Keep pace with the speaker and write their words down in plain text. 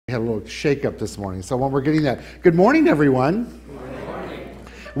Had a little shake-up this morning. So when we're getting that, good morning, everyone. Good morning.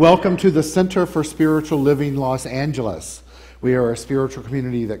 Welcome to the Center for Spiritual Living, Los Angeles. We are a spiritual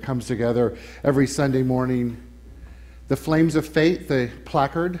community that comes together every Sunday morning. The Flames of Faith, the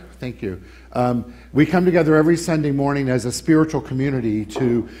placard, thank you. We come together every Sunday morning as a spiritual community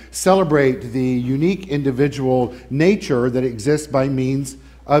to celebrate the unique individual nature that exists by means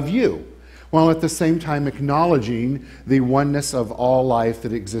of you, while at the same time acknowledging the oneness of all life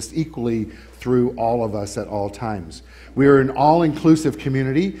that exists equally through all of us at all times. We are an all-inclusive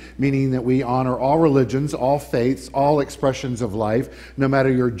community, meaning that we honor all religions, all faiths, all expressions of life, no matter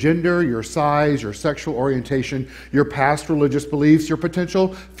your gender, your size, your sexual orientation, your past religious beliefs, your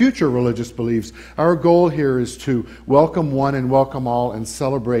potential future religious beliefs. Our goal here is to welcome one and welcome all and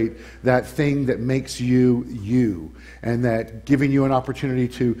celebrate that thing that makes you, you, and that giving you an opportunity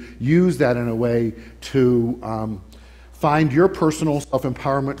to use that in a way to find your personal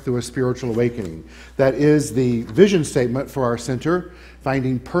self-empowerment through a spiritual awakening. That is the vision statement for our center,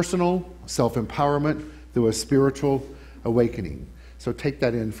 finding personal self-empowerment through a spiritual awakening. So take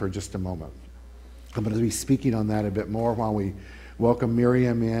that in for just a moment. I'm going to be speaking on that a bit more while we welcome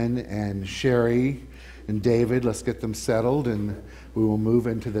Miriam in and Sherry and David. Let's get them settled and we will move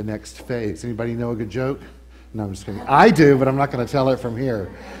into the next phase. Anybody know a good joke? No, I'm just kidding. I do, but I'm not going to tell it from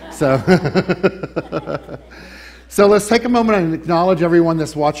here. So let's take a moment and acknowledge everyone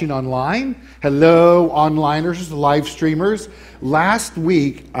that's watching online. Hello, onliners, live streamers. Last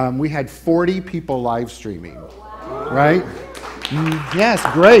week, we had 40 people live streaming, right? Yes,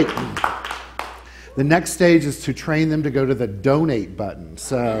 great. The next stage is to train them to go to the donate button,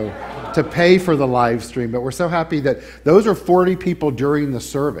 so to pay for the live stream. But we're so happy that those are 40 people during the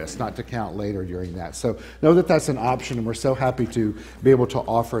service, not to count later during that. So know that that's an option, and we're so happy to be able to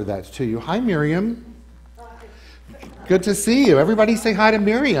offer that to you. Hi, Miriam. Good to see you. Everybody say hi to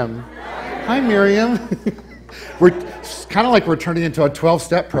Miriam. Hi, Miriam. We're kind of like we're turning into a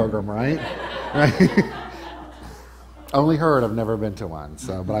 12-step program, right? Only heard, I've never been to one,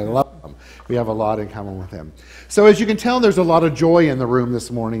 but I love them. We have a lot in common with them. So as you can tell, there's a lot of joy in the room this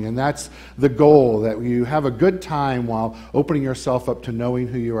morning, and that's the goal, that you have a good time while opening yourself up to knowing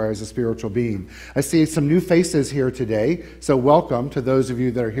who you are as a spiritual being. I see some new faces here today, so welcome to those of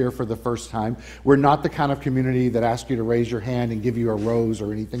you that are here for the first time. We're not the kind of community that asks you to raise your hand and give you a rose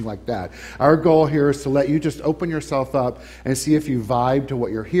or anything like that. Our goal here is to let you just open yourself up and see if you vibe to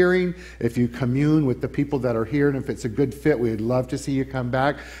what you're hearing, if you commune with the people that are here, and if it's a good fit, we'd love to see you come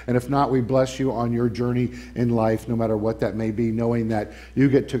back. And if not, we bless you on your journey in life, no matter what that may be, knowing that you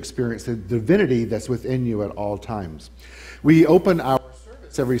get to experience the divinity that's within you at all times. We open our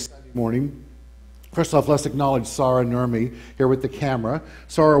service every Sunday morning. First off, let's acknowledge Sarah Nurmi here with the camera.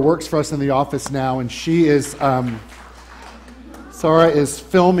 Sarah works for us in the office now, and she is Sarah is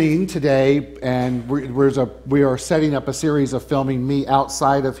filming today, and we are setting up a series of filming me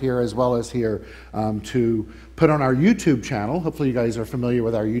outside of here as well as here to put on our YouTube channel. Hopefully you guys are familiar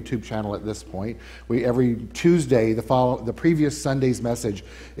with our YouTube channel at this point. Every Tuesday, the previous Sunday's message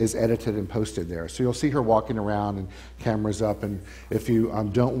is edited and posted there. So you'll see her walking around and cameras up, and if you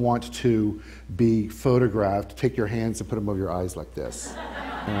don't want to be photographed, take your hands and put them over your eyes like this.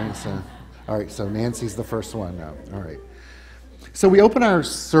 All right, so Nancy's the first one now. All right. So we open our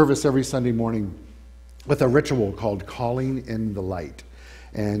service every Sunday morning with a ritual called Calling in the Light.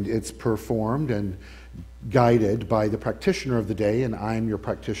 And it's performed and guided by the practitioner of the day, and I'm your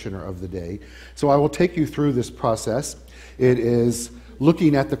practitioner of the day. So I will take you through this process. It is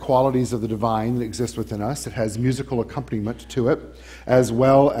looking at the qualities of the divine that exist within us. It has musical accompaniment to it, as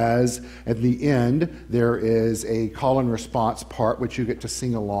well as at the end, there is a call and response part, which you get to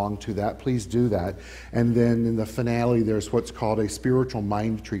sing along to that. Please do that. And then in the finale, there's what's called a spiritual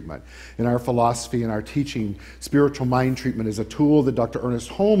mind treatment. In our philosophy and our teaching, spiritual mind treatment is a tool that Dr. Ernest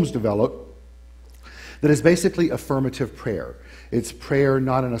Holmes developed that is basically affirmative prayer. It's prayer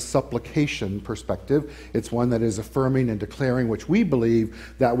not in a supplication perspective. It's one that is affirming and declaring which we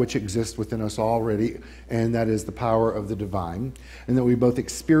believe that which exists within us already, and that is the power of the divine. And that we both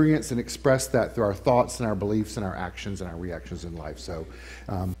experience and express that through our thoughts and our beliefs and our actions and our reactions in life. So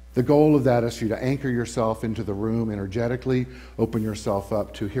the goal of that is for you to anchor yourself into the room energetically, open yourself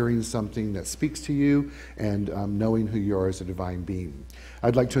up to hearing something that speaks to you, and knowing who you are as a divine being.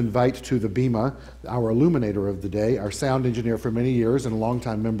 I'd like to invite to the Bema, our illuminator of the day, our sound engineer for many years and a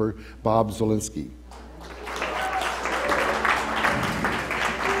longtime member, Bob Zielinski.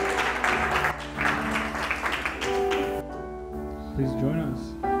 Please join us.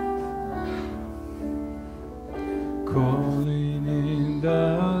 Calling in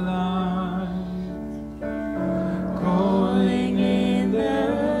the light, calling in the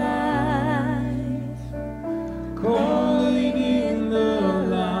light.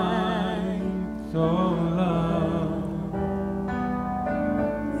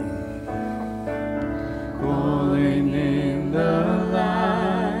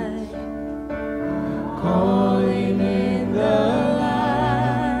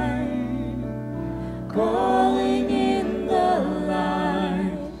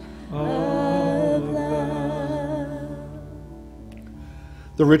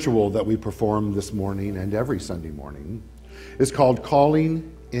 The ritual that we perform this morning and every Sunday morning is called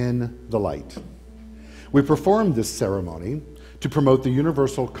Calling in the Light. We perform this ceremony to promote the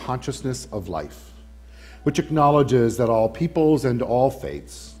universal consciousness of life, which acknowledges that all peoples and all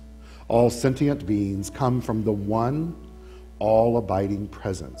faiths, all sentient beings come from the one, all-abiding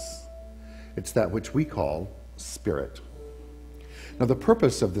presence. It's that which we call spirit. Now, the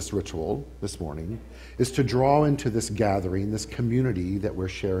purpose of this ritual this morning is to draw into this gathering, this community that we're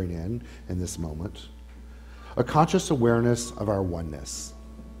sharing in this moment, a conscious awareness of our oneness,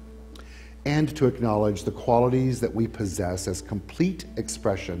 and to acknowledge the qualities that we possess as complete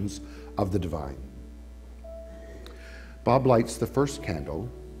expressions of the divine. Bob lights the first candle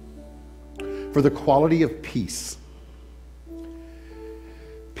for the quality of peace.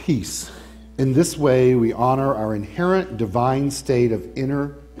 Peace. In this way, we honor our inherent divine state of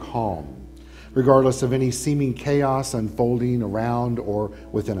inner calm, regardless of any seeming chaos unfolding around or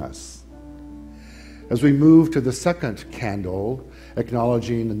within us. As we move to the second candle,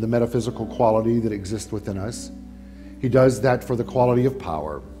 acknowledging the metaphysical quality that exists within us, he does that for the quality of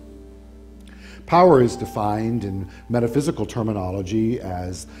power. Power is defined in metaphysical terminology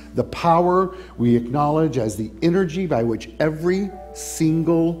as the power we acknowledge as the energy by which every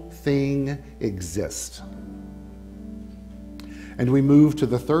single thing exists. And we move to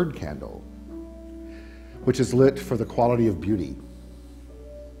the third candle, which is lit for the quality of beauty.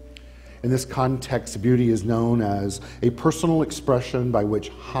 In this context, beauty is known as a personal expression by which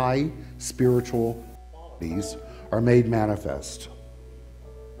high spiritual qualities are made manifest.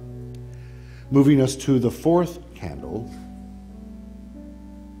 Moving us to the fourth candle,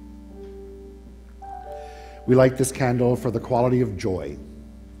 we light this candle for the quality of joy.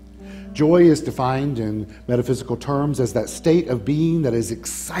 Joy is defined in metaphysical terms as that state of being that is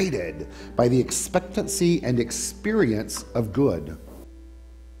excited by the expectancy and experience of good.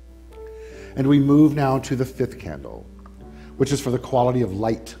 And we move now to the fifth candle, which is for the quality of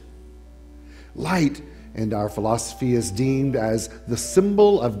light. Light, in our philosophy, is deemed as the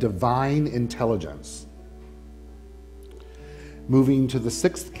symbol of divine intelligence. Moving to the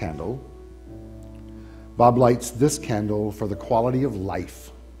sixth candle, Bob lights this candle for the quality of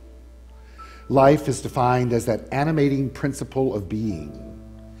life. Life is defined as that animating principle of being.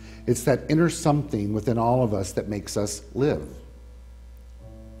 It's that inner something within all of us that makes us live.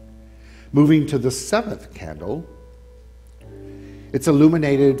 Moving to the seventh candle, it's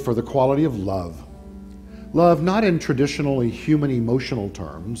illuminated for the quality of love. Love not in traditionally human emotional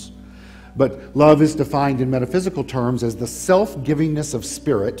terms, but love is defined in metaphysical terms as the self-givingness of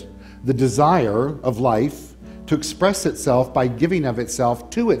spirit, the desire of life to express itself by giving of itself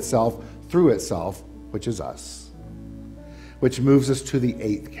to itself through itself, which is us. Which moves us to the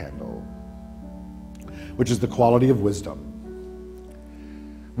eighth candle, which is the quality of wisdom.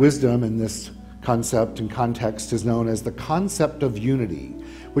 Wisdom in this concept and context is known as the concept of unity,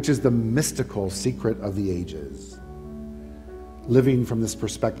 which is the mystical secret of the ages. Living from this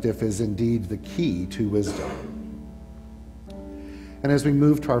perspective is indeed the key to wisdom. And as we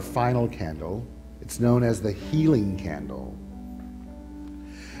move to our final candle, it's known as the healing candle.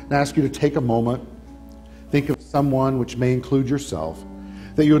 And I ask you to take a moment, think of someone, which may include yourself,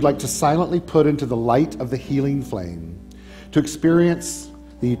 that you would like to silently put into the light of the healing flame to experience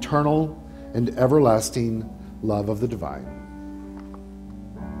the eternal and everlasting love of the divine.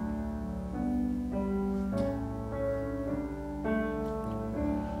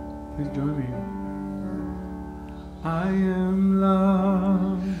 Please join me. I am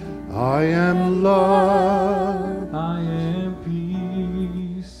love. I am love. I am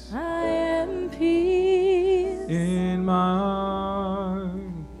peace. I am peace In my heart.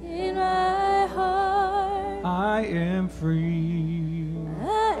 in my heart. I am free.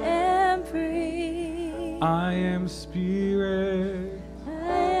 I am free. I am spirit. I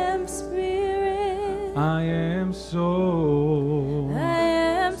am spirit. I am soul. I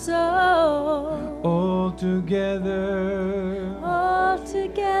am soul. All together. All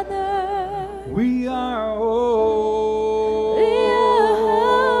together. We are whole. We are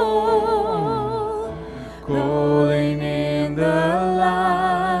whole. Calling in the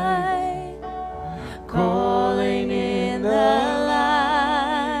light. Calling in the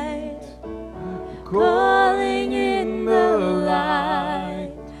light. Calling in the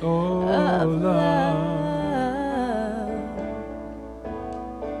light Oh, of love.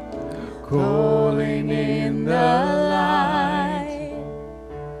 Calling in the light.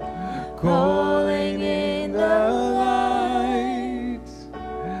 Calling in the light.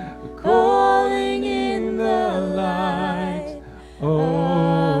 Calling in the light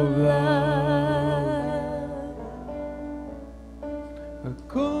of love.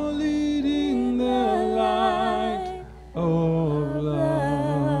 calling in the light of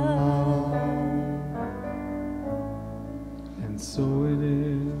love. And so it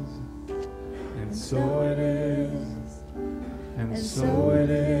is, and so it is, and so it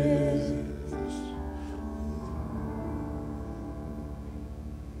is.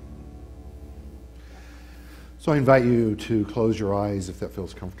 So I invite you to close your eyes if that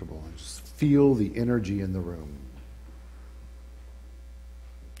feels comfortable and just feel the energy in the room.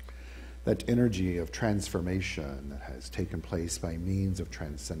 That energy of transformation that has taken place by means of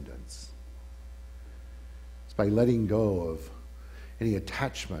transcendence. It's by letting go of any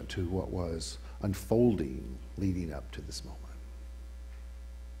attachment to what was unfolding leading up to this moment.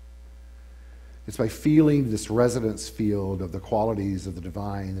 It's by feeling this resonance field of the qualities of the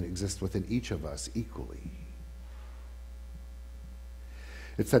divine that exist within each of us equally.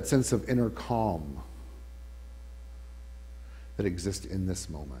 It's that sense of inner calm that exists in this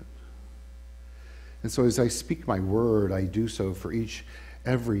moment. And so as I speak my word, I do so for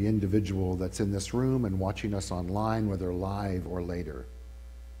every individual that's in this room and watching us online, whether live or later.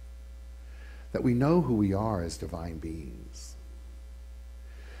 That we know who we are as divine beings.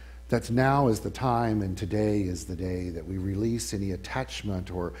 That now is the time and today is the day that we release any attachment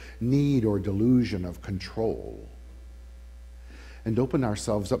or need or delusion of control. And open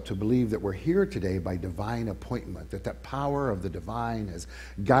ourselves up to believe that we're here today by divine appointment, that power of the divine has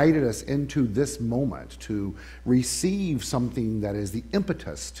guided us into this moment to receive something that is the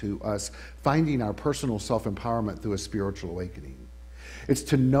impetus to us finding our personal self-empowerment through a spiritual awakening. It's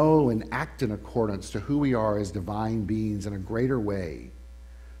to know and act in accordance to who we are as divine beings in a greater way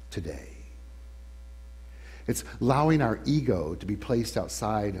today. It's allowing our ego to be placed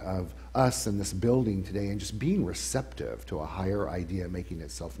outside of us in this building today and just being receptive to a higher idea making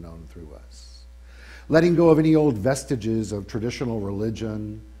itself known through us. Letting go of any old vestiges of traditional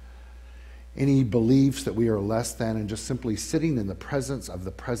religion, any beliefs that we are less than, and just simply sitting in the presence of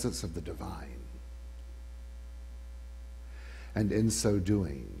the divine. And in so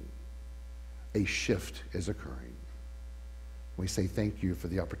doing, a shift is occurring. We say thank you for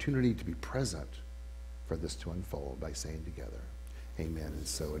the opportunity to be present for this to unfold by saying together, amen, and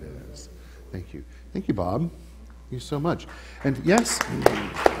so it is. Thank you. Thank you, Bob. Thank you so much. And yes,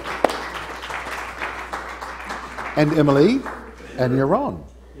 and Emily, and Yaron,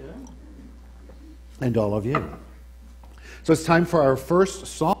 and all of you. So it's time for our first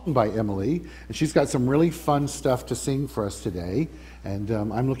song by Emily, and she's got some really fun stuff to sing for us today, and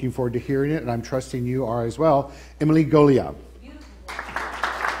I'm looking forward to hearing it, and I'm trusting you are as well. Emily, Goglia.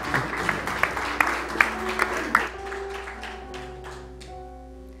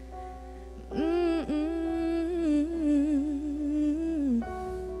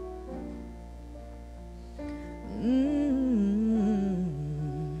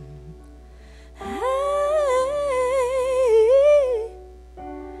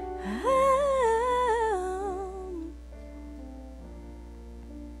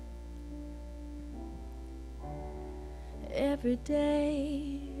 Every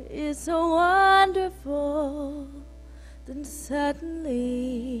day is so wonderful, then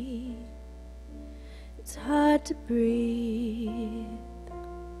suddenly it's hard to breathe.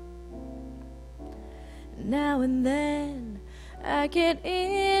 Now and then I get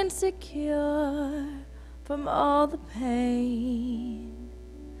insecure from all the pain.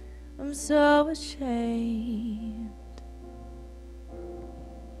 I'm so ashamed.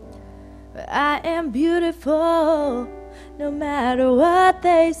 But I am beautiful, no matter what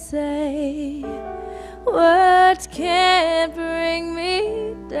they say. Words can't bring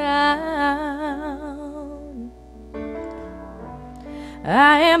me down.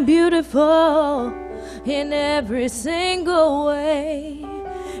 I am beautiful in every single way.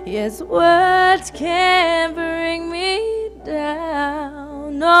 Yes, words can't bring me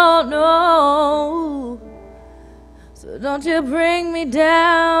down. No, no. So don't you bring me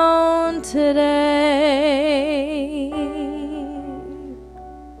down today.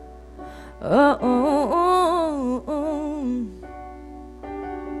 Oh, oh, oh, oh.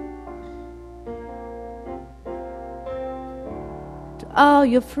 To all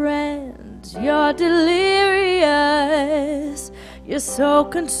your friends, you're delirious. You're so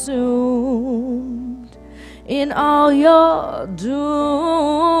consumed in all your doom.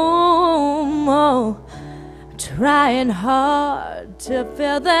 Oh, trying hard to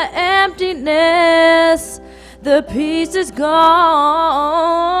fill the emptiness. The piece is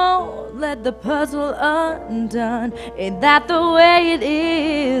gone. Let the puzzle undone. Ain't that the way it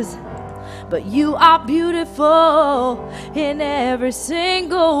is? But you are beautiful in every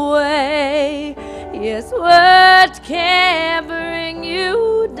single way. Yes, words can't bring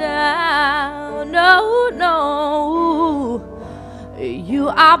you down. No, no. You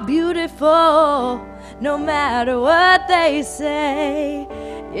are beautiful, no matter what they say.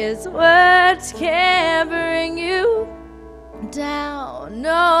 Yes, words can't bring you down.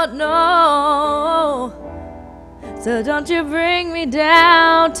 No, no. So don't you bring me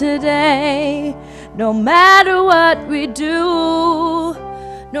down today. No matter what we do,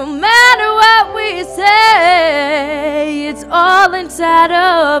 no matter what we say, it's all inside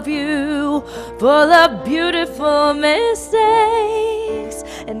of you, full of beautiful mistakes.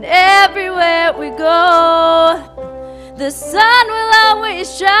 And everywhere we go, the sun will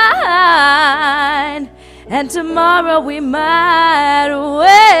always shine. And tomorrow we might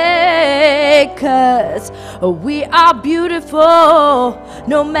wake, 'cause we are beautiful,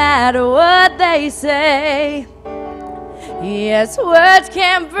 no matter what they say. Yes, words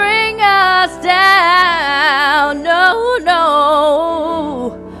can't bring us down. No,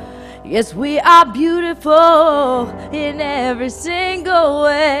 no. Yes, we are beautiful in every single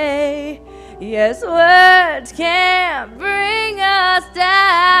way. Yes, words can't bring us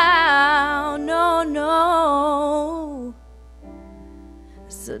down. No, no.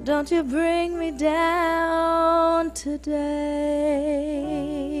 So don't you bring me down today.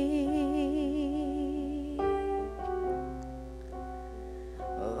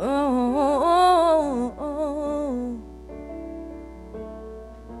 Oh,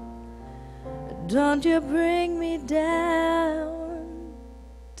 don't you bring me down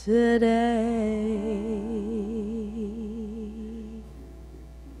today.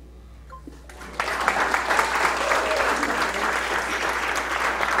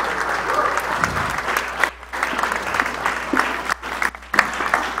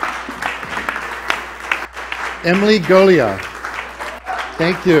 Emily Goglia.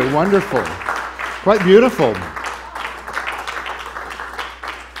 Thank you. Wonderful. Quite beautiful.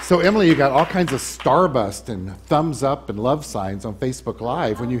 So, Emily, you got all kinds of starburst and thumbs up and love signs on Facebook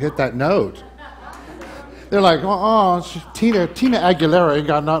Live when you hit that note. They're like, Tina Aguilera ain't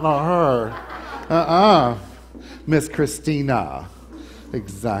got nothing on her. Miss Christina.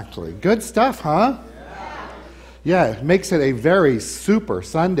 Exactly. Good stuff, huh? Yeah, it makes it a very super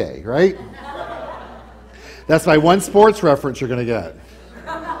Sunday, right? That's my one sports reference you're going to get.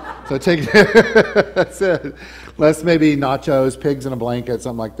 So take that's it. Less maybe nachos, pigs in a blanket,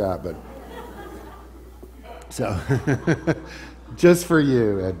 something like that. But so just for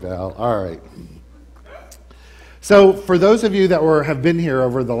you, Ed Bell. All right. So for those of you that have been here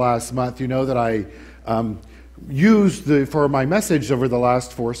over the last month, you know that I used for my message over the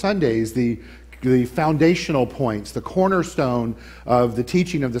last 4 Sundays the foundational points, the cornerstone of the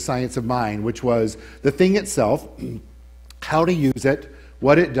teaching of the science of mind, which was the thing itself, how to use it,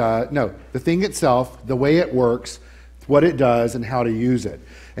 what it does. No, the thing itself, the way it works, what it does, and how to use it.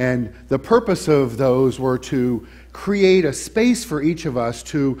 And the purpose of those were to create a space for each of us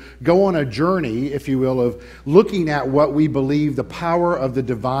to go on a journey, if you will, of looking at what we believe the power of the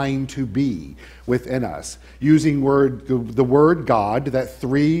divine to be within us. Using the word God, that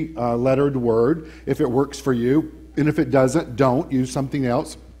 3-lettered word, if it works for you. And if it doesn't, don't. Use something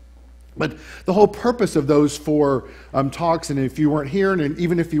else. But the whole purpose of those 4 talks, and if you weren't here, and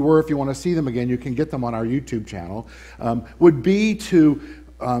even if you were, if you want to see them again, you can get them on our YouTube channel, would be to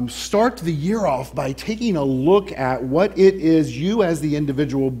start the year off by taking a look at what it is you as the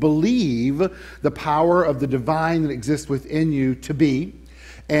individual believe the power of the divine that exists within you to be,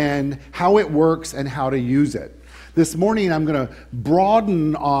 and how it works and how to use it. This morning I'm going to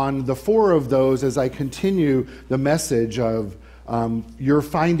broaden on the 4 of those as I continue the message of you're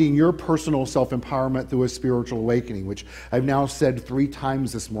finding your personal self-empowerment through a spiritual awakening, which I've now said 3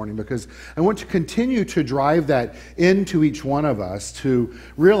 times this morning, because I want to continue to drive that into each one of us to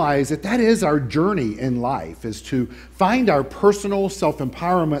realize that that is our journey in life, is to find our personal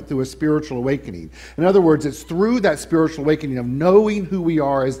self-empowerment through a spiritual awakening. In other words, it's through that spiritual awakening of knowing who we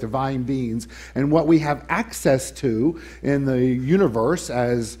are as divine beings and what we have access to in the universe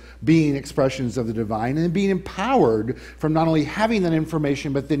as being expressions of the divine, and being empowered from not only having that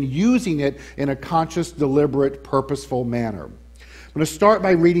information, but then using it in a conscious, deliberate, purposeful manner. I'm going to start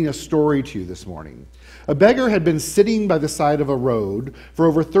by reading a story to you this morning. A beggar had been sitting by the side of a road for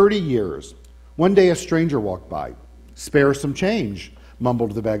over 30 years. One day a stranger walked by. "Spare some change,"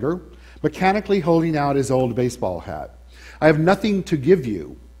 mumbled the beggar, mechanically holding out his old baseball hat. "I have nothing to give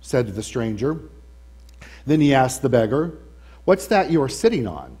you," said the stranger. Then he asked the beggar, "What's that you are sitting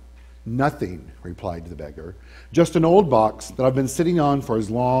on?" "Nothing," replied the beggar. "Just an old box that I've been sitting on for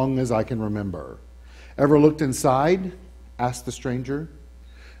as long as I can remember." "Ever looked inside?" asked the stranger.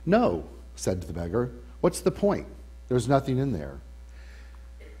 "No," said the beggar. "What's the point? There's nothing in there."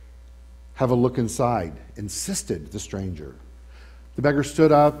 "Have a look inside," insisted the stranger. The beggar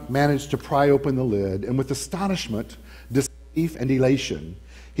stood up, managed to pry open the lid, and with astonishment, disbelief, and elation,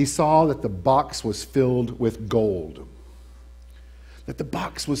 he saw that the box was filled with gold. That the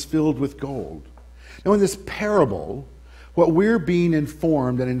box was filled with gold. Now, in this parable, what we're being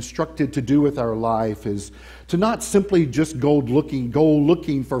informed and instructed to do with our life is to not simply just go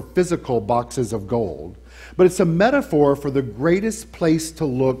looking for physical boxes of gold, but it's a metaphor for the greatest place to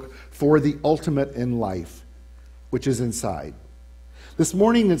look for the ultimate in life, which is inside. This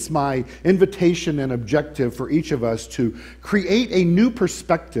morning, it's my invitation and objective for each of us to create a new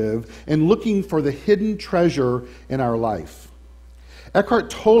perspective in looking for the hidden treasure in our life. Eckhart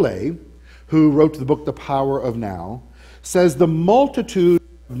Tolle, who wrote the book The Power of Now, says the multitude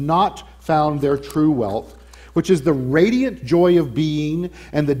have not found their true wealth, which is the radiant joy of being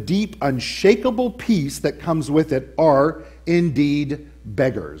and the deep, unshakable peace that comes with it, are indeed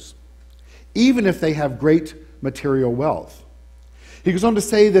beggars, even if they have great material wealth. He goes on to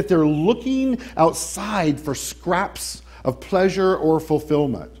say that they're looking outside for scraps of pleasure or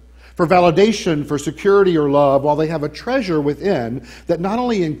fulfillment, for validation, for security or love, while they have a treasure within that not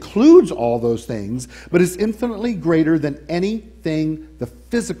only includes all those things, but is infinitely greater than anything the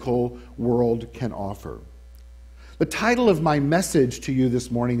physical world can offer. The title of my message to you this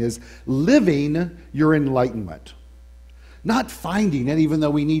morning is Living Your Enlightenment. Not finding it, even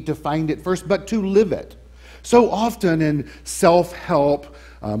though we need to find it first, but to live it. So often in self-help,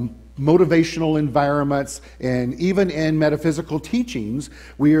 motivational environments, and even in metaphysical teachings,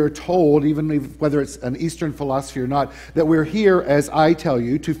 we are told, even whether it's an Eastern philosophy or not, that we're here, as I tell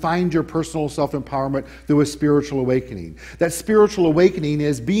you, to find your personal self-empowerment through a spiritual awakening. That spiritual awakening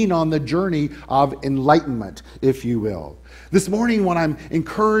is being on the journey of enlightenment, if you will. This morning, what I'm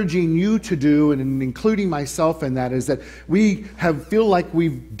encouraging you to do, and including myself in that, is that we feel like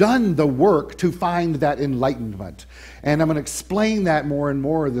we've done the work to find that enlightenment. And I'm going to explain that more and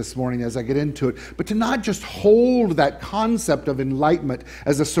more this morning as I get into it. But to not just hold that concept of enlightenment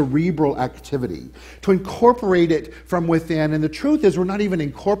as a cerebral activity, to incorporate it from within. And the truth is, we're not even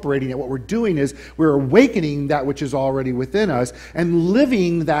incorporating it. What we're doing is we're awakening that which is already within us and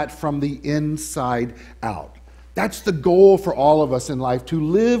living that from the inside out. That's the goal for all of us in life, to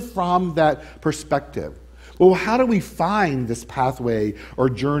live from that perspective. Well, how do we find this pathway or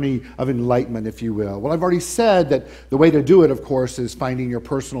journey of enlightenment, if you will? Well, I've already said that the way to do it, of course, is finding your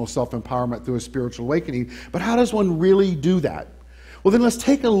personal self-empowerment through a spiritual awakening. But how does one really do that? Well, then let's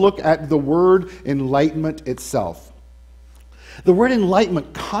take a look at the word enlightenment itself. The word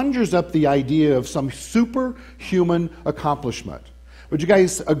enlightenment conjures up the idea of some superhuman accomplishment. Would you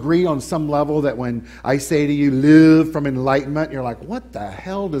guys agree on some level that when I say to you, live from enlightenment, you're like, what the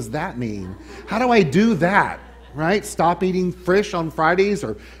hell does that mean? How do I do that? Right? Stop eating fish on Fridays,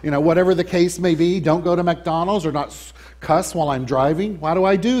 or whatever the case may be. Don't go to McDonald's, or not cuss while I'm driving. Why do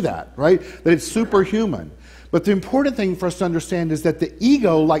I do that? Right? That it's superhuman. But the important thing for us to understand is that the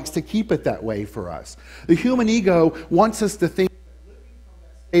ego likes to keep it that way for us. The human ego wants us to think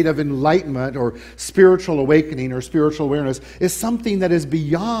state of enlightenment or spiritual awakening or spiritual awareness is something that is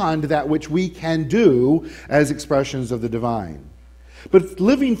beyond that which we can do as expressions of the divine. But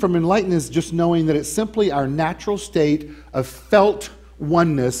living from enlightenment is just knowing that it's simply our natural state of felt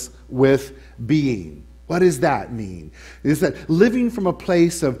oneness with being. What does that mean? Is that living from a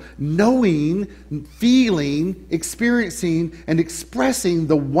place of knowing, feeling, experiencing, and expressing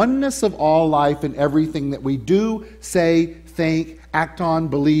the oneness of all life in everything that we do, say, think, act on,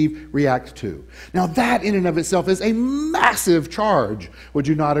 believe, react to. Now that in and of itself is a massive charge. Would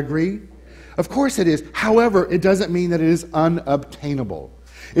you not agree? Of course it is. However, it doesn't mean that it is unobtainable.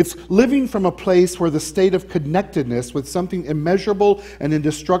 It's living from a place where the state of connectedness with something immeasurable and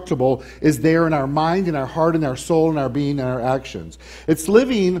indestructible is there in our mind, in our heart, in our soul, in our being, and our actions. It's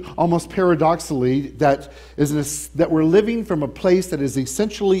living, almost paradoxically, that we're living from a place that is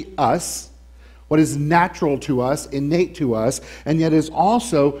essentially us, what is natural to us, innate to us, and yet is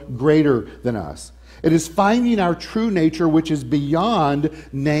also greater than us. It is finding our true nature, which is beyond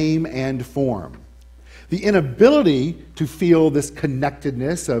name and form. The inability to feel this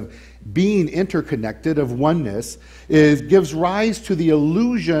connectedness of being interconnected, of oneness, gives rise to the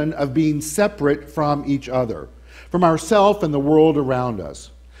illusion of being separate from each other, from ourselves and the world around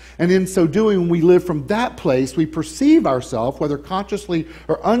us. And in so doing, when we live from that place, we perceive ourselves, whether consciously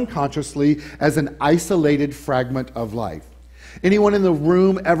or unconsciously, as an isolated fragment of life. Anyone in the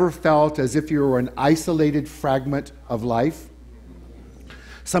room ever felt as if you were an isolated fragment of life?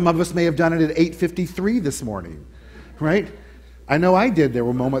 Some of us may have done it at 8:53 this morning, right? I know I did. There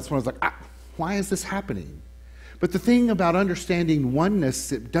were moments when I was like, why is this happening? But the thing about understanding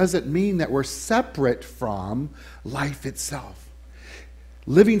oneness, it doesn't mean that we're separate from life itself.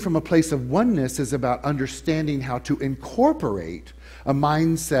 Living from a place of oneness is about understanding how to incorporate a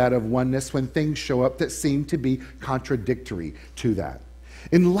mindset of oneness when things show up that seem to be contradictory to that.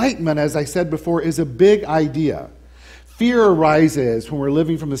 Enlightenment, as I said before, is a big idea. Fear arises when we're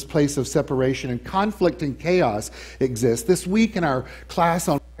living from this place of separation, and conflict and chaos exist. This week in our class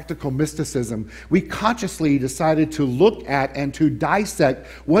on practical mysticism, we consciously decided to look at and to dissect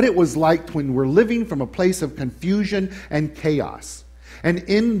what it was like when we're living from a place of confusion and chaos. And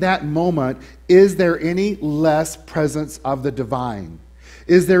in that moment, is there any less presence of the divine?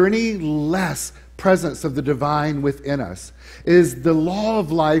 Is there any less presence of the divine within us? Is the law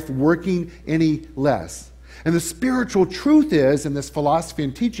of life working any less? And the spiritual truth is, in this philosophy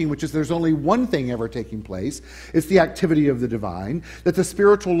and teaching, which is there's only one thing ever taking place, it's the activity of the divine, that the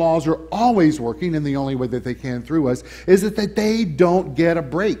spiritual laws are always working, and the only way that they can through us is that they don't get a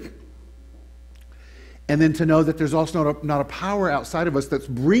break. And then to know that there's also not a power outside of us that's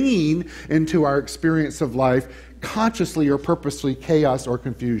bringing into our experience of life consciously or purposely chaos or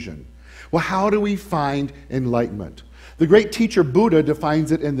confusion. Well, how do we find enlightenment? The great teacher Buddha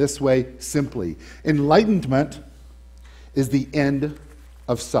defines it in this way simply. Enlightenment is the end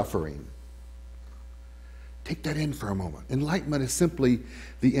of suffering. Take that in for a moment. Enlightenment is simply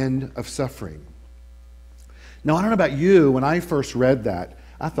the end of suffering. Now, I don't know about you, when I first read that,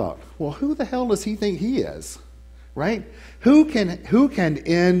 I thought, well, who the hell does he think he is? Right? Who can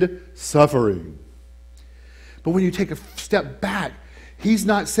end suffering? But when you take a step back, he's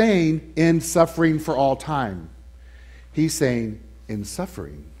not saying end suffering for all time. He's saying end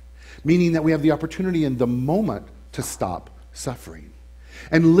suffering, meaning that we have the opportunity in the moment to stop suffering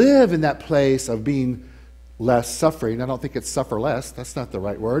and live in that place of being less suffering. I don't think it's suffer less. That's not the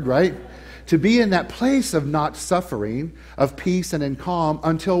right word, right? To be in that place of not suffering, of peace and in calm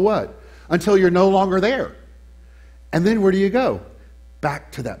until what? Until you're no longer there. And then where do you go?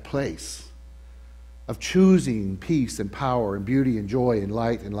 Back to that place of choosing peace and power and beauty and joy and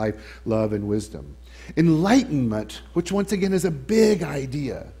light and life, love and wisdom. Enlightenment, which once again is a big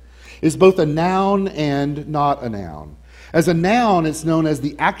idea, is both a noun and not a noun. As a noun, it's known as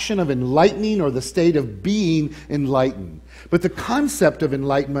the action of enlightening or the state of being enlightened. But the concept of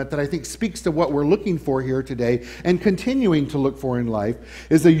enlightenment that I think speaks to what we're looking for here today and continuing to look for in life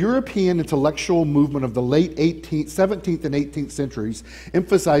is a European intellectual movement of the late 17th and 18th centuries,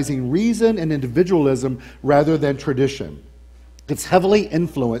 emphasizing reason and individualism rather than tradition. It's heavily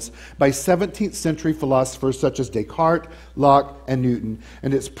influenced by 17th century philosophers such as Descartes, Locke, and Newton,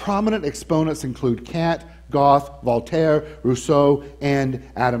 and its prominent exponents include Kant, Goethe, Voltaire, Rousseau, and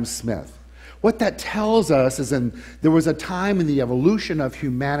Adam Smith. What that tells us is there was a time in the evolution of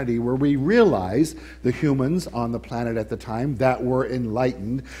humanity where we realized, the humans on the planet at the time that were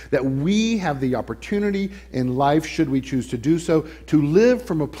enlightened, that we have the opportunity in life, should we choose to do so, to live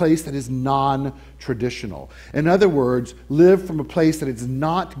from a place that is non-traditional. In other words, live from a place that is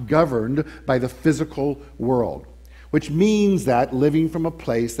not governed by the physical world, which means that living from a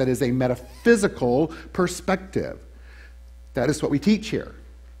place that is a metaphysical perspective. That is what we teach here.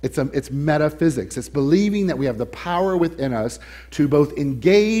 It's metaphysics. It's believing that we have the power within us to both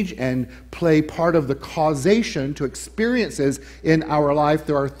engage and play part of the causation to experiences in our life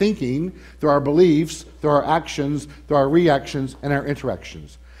through our thinking, through our beliefs, through our actions, through our reactions, and our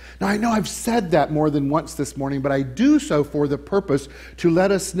interactions. Now, I know I've said that more than once this morning, but I do so for the purpose to let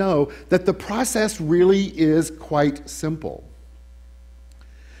us know that the process really is quite simple.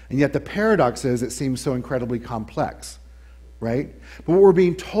 And yet the paradox is it seems so incredibly complex. Right? But what we're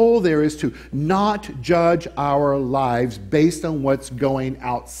being told there is to not judge our lives based on what's going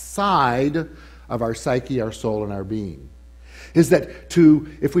outside of our psyche, our soul, and our being. Is that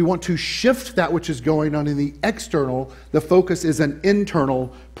if we want to shift that which is going on in the external, the focus is an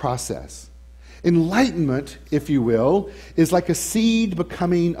internal process. Enlightenment, if you will, is like a seed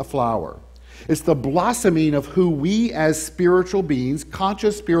becoming a flower. It's the blossoming of who we as spiritual beings,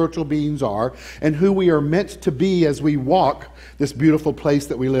 conscious spiritual beings are, and who we are meant to be as we walk this beautiful place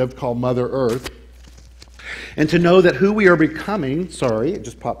that we live called Mother Earth. And to know that who we are becoming, sorry, it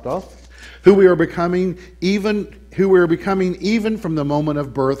just popped off, who we are becoming even from the moment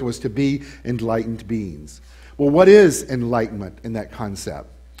of birth was to be enlightened beings. Well, what is enlightenment in that concept?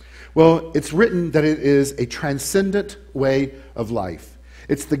 Well, it's written that it is a transcendent way of life.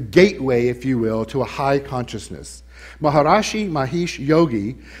 It's the gateway, if you will, to a high consciousness. Maharishi Mahesh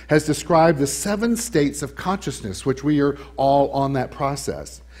Yogi has described the 7 states of consciousness, which we are all on that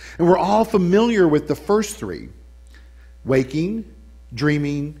process. And we're all familiar with the first 3, waking,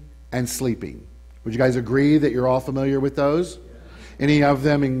 dreaming, and sleeping. Would you guys agree that you're all familiar with those? Any of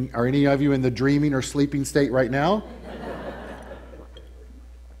them, are any of you in the dreaming or sleeping state right now?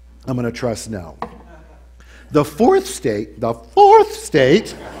 I'm going to trust no. The fourth state,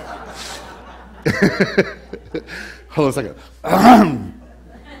 hold on a second.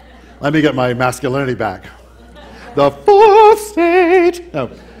 Let me get my masculinity back. The fourth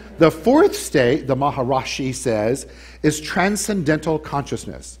state, the Maharishi says, is transcendental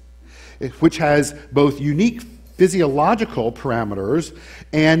consciousness, which has both unique physiological parameters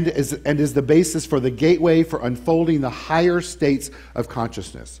and is the basis for the gateway for unfolding the higher states of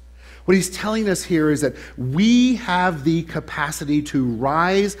consciousness. What he's telling us here is that we have the capacity to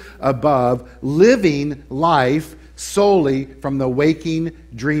rise above living life solely from the waking,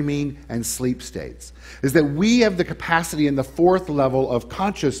 dreaming, and sleep states. Is that we have the capacity in the fourth level of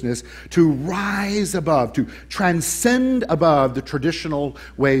consciousness to rise above, to transcend above the traditional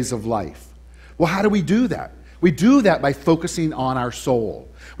ways of life. Well, how do we do that? We do that by focusing on our soul.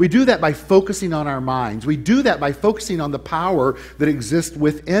 We do that by focusing on our minds. We do that by focusing on the power that exists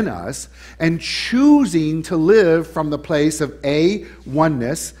within us and choosing to live from the place of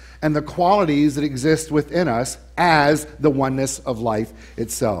oneness and the qualities that exist within us as the oneness of life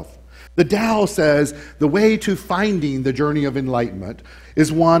itself. The Tao says the way to finding the journey of enlightenment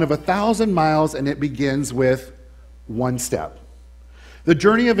is one of 1,000 miles, and it begins with one step. The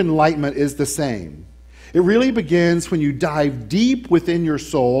journey of enlightenment is the same. It really begins when you dive deep within your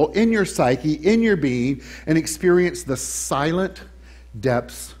soul, in your psyche, in your being, and experience the silent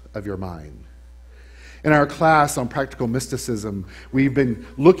depths of your mind. In our class on practical mysticism, we've been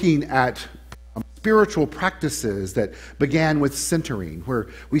looking at spiritual practices that began with centering, where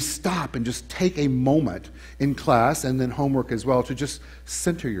we stop and just take a moment in class and then homework as well to just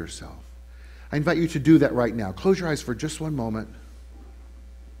center yourself. I invite you to do that right now. Close your eyes for just one moment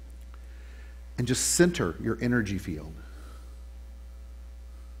and just center your energy field.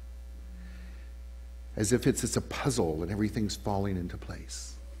 As if it's a puzzle and everything's falling into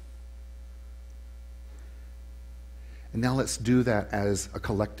place. And now let's do that as a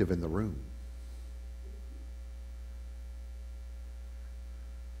collective in the room.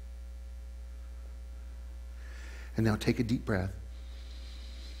 And now take a deep breath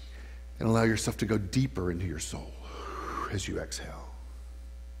and allow yourself to go deeper into your soul as you exhale.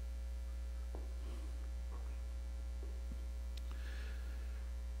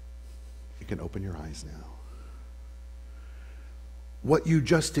 You can open your eyes now. What you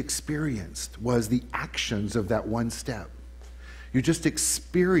just experienced was the actions of that one step. You just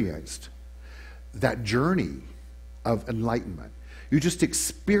experienced that journey of enlightenment. You just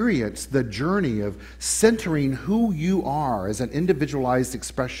experienced the journey of centering who you are as an individualized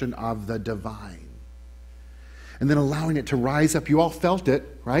expression of the divine. And then allowing it to rise up. You all felt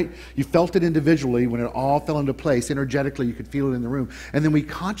it, right? You felt it individually when it all fell into place. Energetically, you could feel it in the room. And then we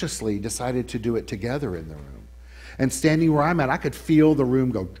consciously decided to do it together in the room. And standing where I'm at, I could feel the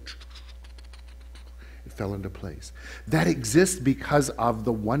room go. It fell into place. That exists because of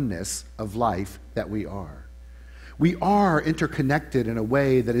the oneness of life that we are. We are interconnected in a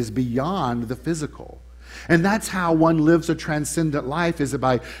way that is beyond the physical. And that's how one lives a transcendent life, is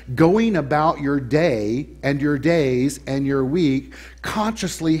by going about your day and your days and your week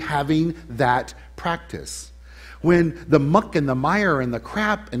consciously having that practice. When the muck and the mire and the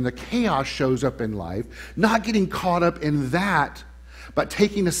crap and the chaos shows up in life, not getting caught up in that, but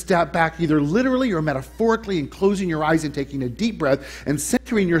taking a step back, either literally or metaphorically, and closing your eyes and taking a deep breath and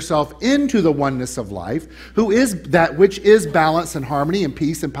centering yourself into the oneness of life, who is that which is balance and harmony and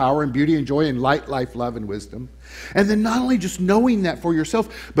peace and power and beauty and joy and light, life, love, and wisdom. And then not only just knowing that for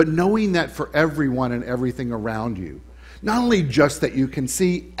yourself, but knowing that for everyone and everything around you. Not only just that you can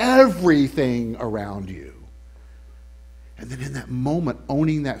see everything around you. And then in that moment,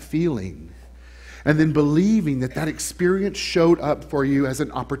 owning that feeling. And then believing that that experience showed up for you as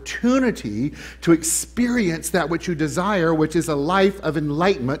an opportunity to experience that which you desire, which is a life of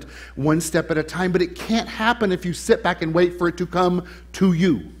enlightenment, one step at a time. But it can't happen if you sit back and wait for it to come to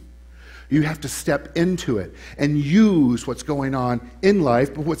you. You have to step into it and use what's going on in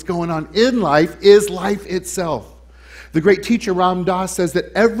life. But what's going on in life is life itself. The great teacher Ram Dass says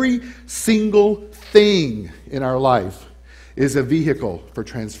that every single thing in our life is a vehicle for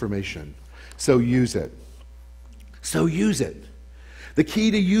transformation. So use it. So use it. The key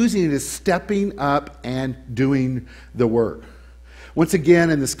to using it is stepping up and doing the work. Once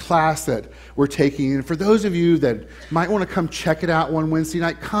again, in this class that we're taking, and for those of you that might want to come check it out one Wednesday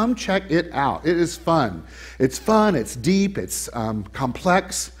night, come check it out. It is fun. It's fun, it's deep, it's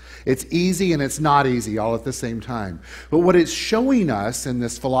complex, It's easy and it's not easy all at the same time. But what it's showing us in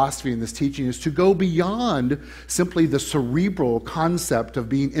this philosophy and this teaching is to go beyond simply the cerebral concept of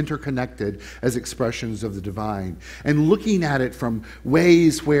being interconnected as expressions of the divine, and looking at it from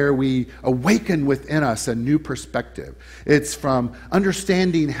ways where we awaken within us a new perspective. It's from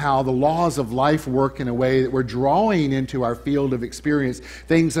understanding how the laws of life work in a way that we're drawing into our field of experience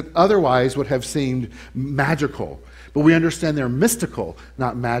things that otherwise would have seemed magical. But we understand they're mystical,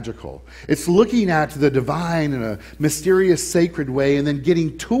 not magical. It's looking at the divine in a mysterious, sacred way and then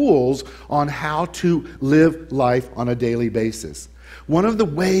getting tools on how to live life on a daily basis. One of the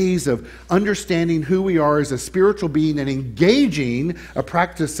ways of understanding who we are as a spiritual being and engaging a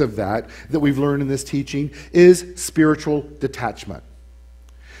practice of that we've learned in this teaching is spiritual detachment.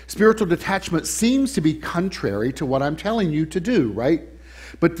 Spiritual detachment seems to be contrary to what I'm telling you to do, right?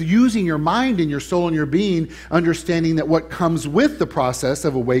 But using your mind and your soul and your being, understanding that what comes with the process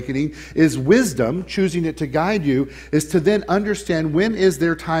of awakening is wisdom, choosing it to guide you, is to then understand when is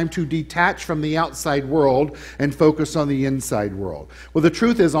there time to detach from the outside world and focus on the inside world. Well, the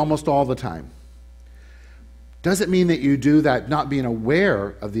truth is almost all the time. Doesn't mean that you do that not being aware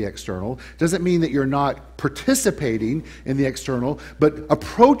of the external. Doesn't mean that you're not participating in the external, but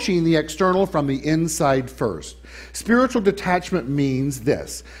approaching the external from the inside first. Spiritual detachment means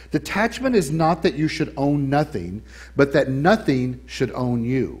this. Detachment is not that you should own nothing, but that nothing should own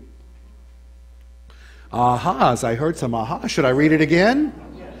you. Ahas, I heard some aha. Should I read it again?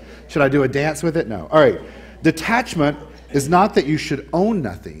 Should I do a dance with it? No. All right. Detachment is not that you should own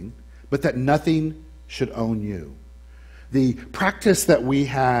nothing, but that nothing should own you. The practice that we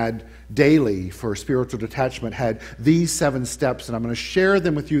had daily for spiritual detachment had these 7 steps, and I'm going to share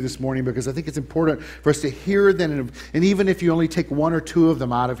them with you this morning because I think it's important for us to hear them, and even if you only take 1 or 2 of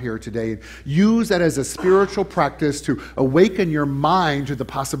them out of here today, use that as a spiritual practice to awaken your mind to the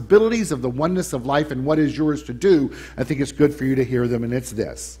possibilities of the oneness of life and what is yours to do. I think it's good for you to hear them, and it's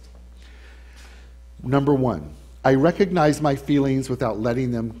this. Number 1, I recognize my feelings without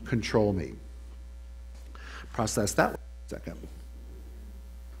letting them control me. Process that one for a second.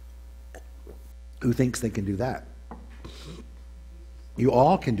 Who thinks they can do that? You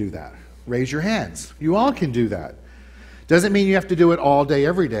all can do that. Raise your hands. You all can do that. Doesn't mean you have to do it all day,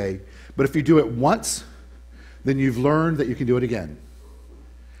 every day, but if you do it once, then you've learned that you can do it again.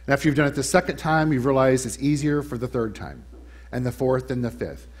 And after you've done it the second time, you've realized it's easier for the third time, and the fourth and the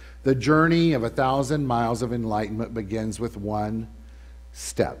fifth. The journey of 1,000 miles of enlightenment begins with 1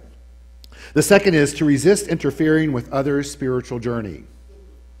 step. The second is to resist interfering with others' spiritual journey.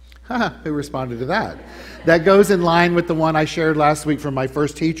 Who responded to that? That goes in line with the one I shared last week from my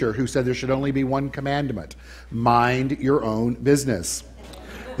first teacher who said there should only be 1 commandment. Mind your own business.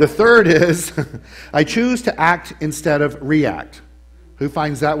 The third is I choose to act instead of react. Who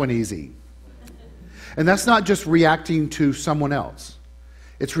finds that one easy? And that's not just reacting to someone else.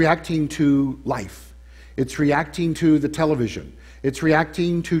 It's reacting to life. It's reacting to the television. It's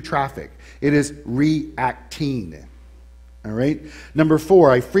reacting to traffic. It is reacting. All right? Number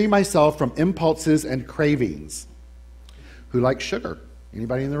 4, I free myself from impulses and cravings. Who likes sugar?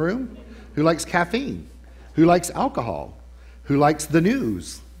 Anybody in the room? Who likes caffeine? Who likes alcohol? Who likes the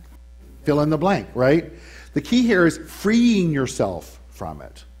news? Fill in the blank, right? The key here is freeing yourself from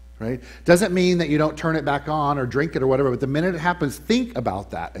it, right? Doesn't mean that you don't turn it back on or drink it or whatever, but the minute it happens, think about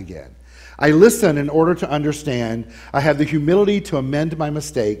that again. I listen in order to understand. I have the humility to amend my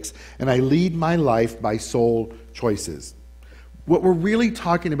mistakes, and I lead my life by soul choices. What we're really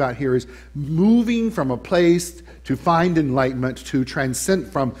talking about here is moving from a place to find enlightenment, to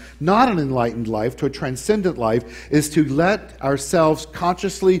transcend from not an enlightened life to a transcendent life, is to let ourselves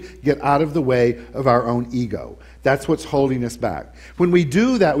consciously get out of the way of our own ego. That's what's holding us back. When we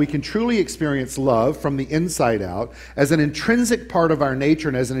do that, we can truly experience love from the inside out as an intrinsic part of our nature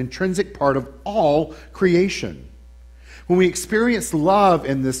and as an intrinsic part of all creation. When we experience love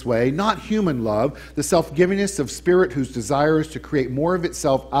in this way, not human love, the self-givingness of spirit whose desire is to create more of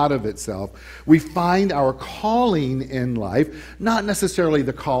itself out of itself, we find our calling in life, not necessarily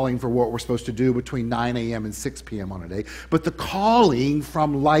the calling for what we're supposed to do between 9 a.m. and 6 p.m. on a day, but the calling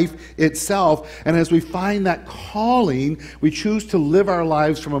from life itself. And as we find that calling, we choose to live our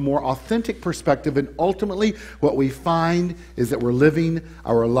lives from a more authentic perspective, and ultimately what we find is that we're living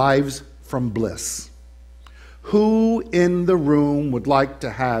our lives from bliss. Who in the room would like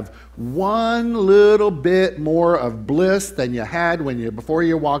to have one little bit more of bliss than you had before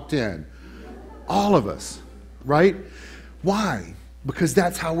you walked in? All of us, right? Why? Because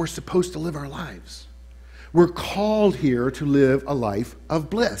that's how we're supposed to live our lives. We're called here to live a life of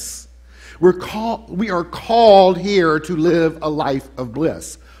bliss. We are called here to live a life of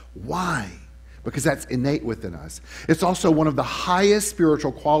bliss. Why? Because that's innate within us. It's also one of the highest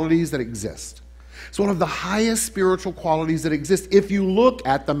spiritual qualities that exist. It's one of the highest spiritual qualities that exist if you look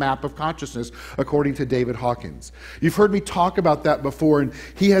at the map of consciousness, according to David Hawkins. You've heard me talk about that before, and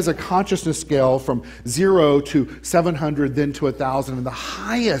he has a consciousness scale from 0 to 700, then to 1,000. And the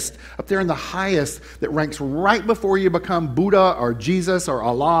highest, up there in the highest, that ranks right before you become Buddha or Jesus or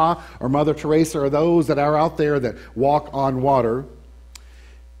Allah or Mother Teresa or those that are out there that walk on water,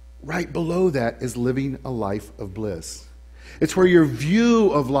 right below that is living a life of bliss. It's where your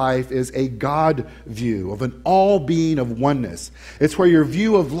view of life is a God view of an all-being of oneness. It's where your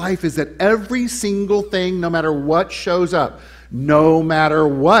view of life is that every single thing, no matter what shows up,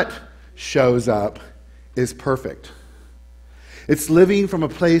 is perfect. It's living from a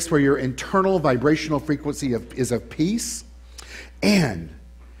place where your internal vibrational frequency is of peace, and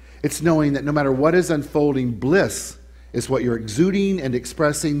it's knowing that no matter what is unfolding, bliss is what you're exuding and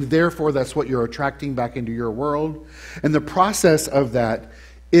expressing. Therefore, that's what you're attracting back into your world. And the process of that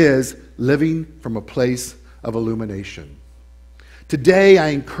is living from a place of illumination. Today, I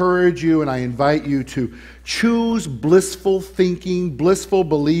encourage you and I invite you to choose blissful thinking, blissful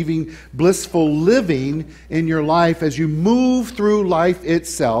believing, blissful living in your life as you move through life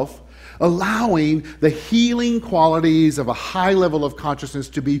itself, allowing the healing qualities of a high level of consciousness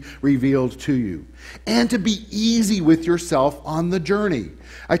to be revealed to you, and to be easy with yourself on the journey.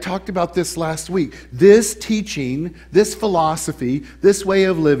 I talked about this last week. This teaching, this philosophy, this way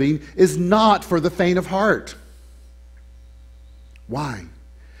of living is not for the faint of heart. Why?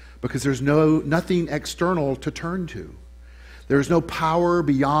 Because there's nothing external to turn to. There's no power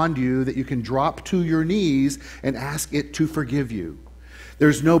beyond you that you can drop to your knees and ask it to forgive you.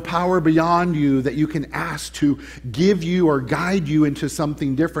 There's no power beyond you that you can ask to give you or guide you into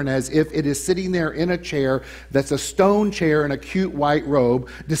something different, as if it is sitting there in a chair that's a stone chair in a cute white robe,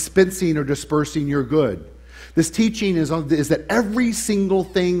 dispensing or dispersing your good. This teaching is that every single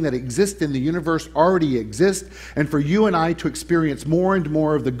thing that exists in the universe already exists, and for you and I to experience more and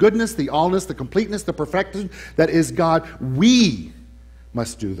more of the goodness, the allness, the completeness, the perfection that is God, we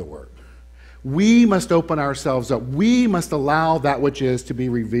must do the work. We must open ourselves up. We must allow that which is to be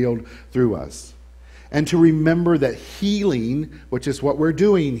revealed through us. And to remember that healing, which is what we're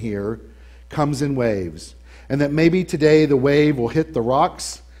doing here, comes in waves. And that maybe today the wave will hit the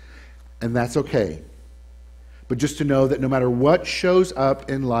rocks, and that's okay. But just to know that no matter what shows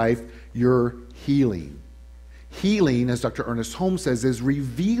up in life, you're healing. Healing, as Dr. Ernest Holmes says, is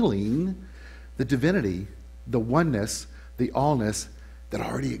revealing the divinity, the oneness, the allness that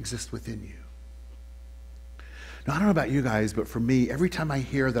already exists within you. Now, I don't know about you guys, but for me, every time I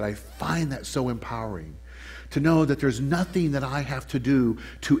hear that, I find that so empowering. To know that there's nothing that I have to do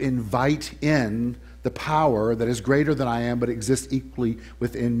to invite in the power that is greater than I am, but exists equally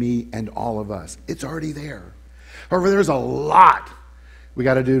within me and all of us. It's already there. However, there's a lot we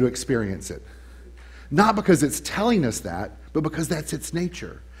got to do to experience it. Not because it's telling us that, but because that's its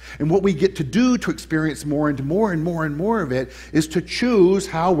nature. And what we get to do to experience more and more and more and more of it is to choose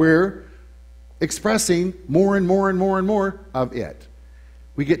how we're expressing more and more and more and more of it.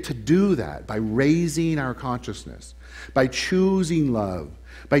 We get to do that by raising our consciousness, by choosing love,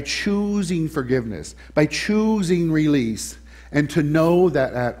 by choosing forgiveness, by choosing release, and to know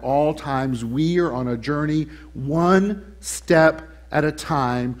that at all times we are on a journey, one step at a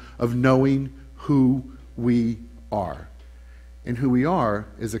time, of knowing who we are. And who we are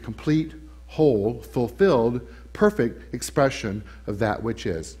is a complete, whole, fulfilled, perfect expression of that which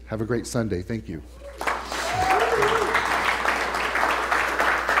is. Have a great Sunday. Thank you.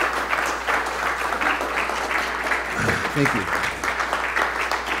 Thank you.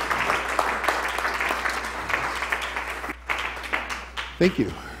 Thank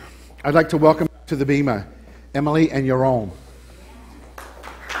you. I'd like to welcome to the Bema Emily and Yaron.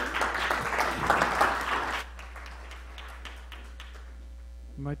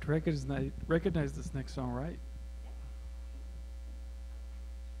 You might recognize this next song, right?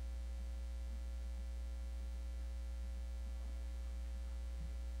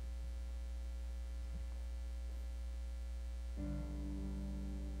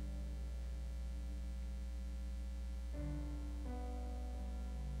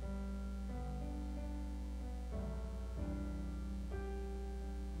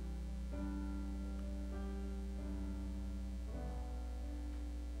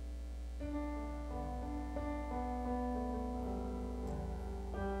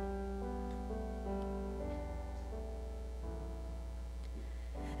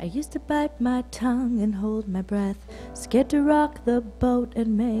 I used to bite my tongue and hold my breath, scared to rock the boat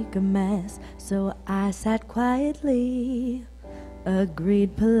and make a mess. So I sat quietly,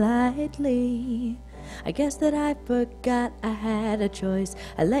 agreed politely. I guess that I forgot I had a choice.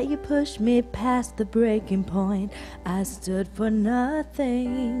 I let you push me past the breaking point. I stood for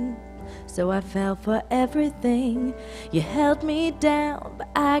nothing, so I fell for everything. You held me down, but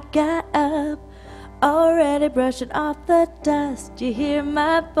I got up, already brushing off the dust. You hear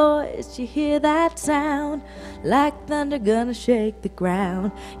my voice, you hear that sound, like thunder gonna shake the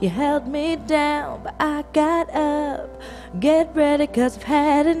ground. You held me down, but I got up. Get ready, 'cause I've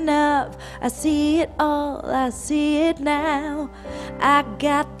had enough. I see it all, I see it now. I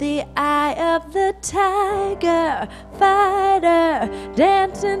got the eye of the tiger, fighter,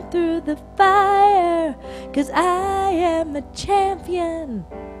 dancing through the fire. 'Cause I am a champion,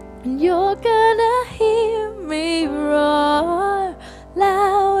 and you're gonna hear me roar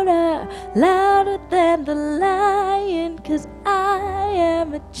louder, louder than the lion. 'Cause I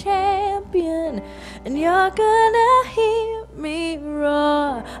am a champion, and you're gonna hear me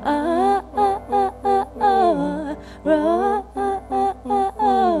roar, roar,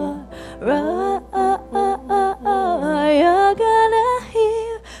 roar. You're gonna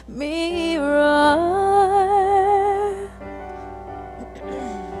hear me roar.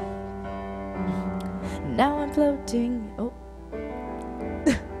 Now I'm floating. Oh.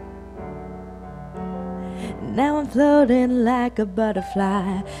 Now I'm floating like a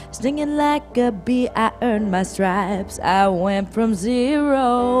butterfly, stinging like a bee. I earned my stripes. I went from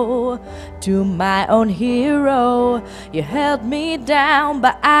zero to my own hero. You held me down,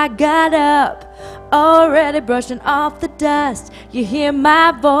 but I got up, already brushing off the dust. You hear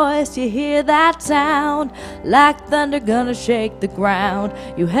my voice, you hear that sound, like thunder gonna shake the ground.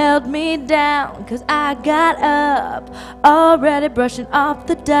 You held me down, 'cause I got up, already brushing off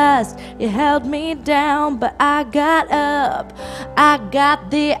the dust. You held me down, but I got up. I got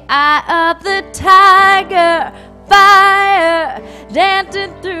the eye of the tiger, fire,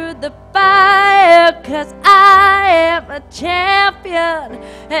 dancing through the fire. 'Cause I am a champion,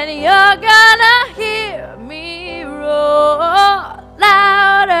 and you're gonna hear me roar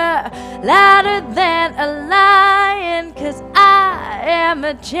louder, louder than a lion. 'Cause I am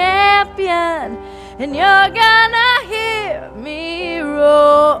a champion, and you're gonna hear me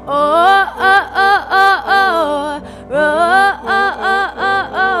roar, roar,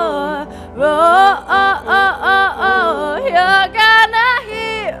 roar. You're gonna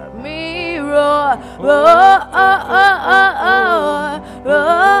hear me roar, roar,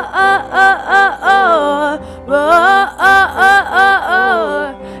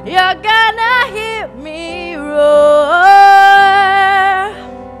 roar. You're gonna hear me roar.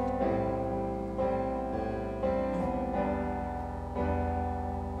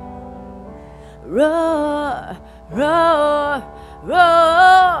 Roar, roar,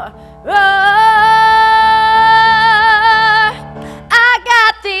 roar, roar. I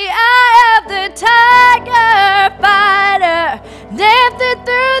got the eye of the tiger, fighter, dancing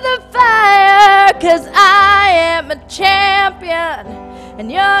through the fire. 'Cause I am a champion,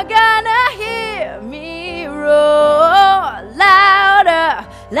 and you're gonna hear me roar louder,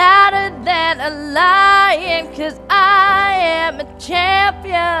 louder than a lion. 'Cause I am a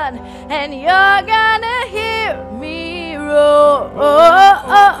champion, and you're gonna hear me roar.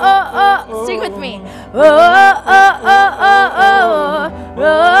 Sing with me. Roar,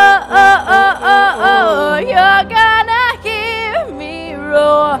 you're gonna hear me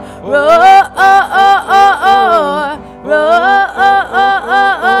roar,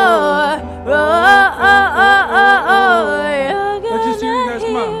 roar, roar, you're gonna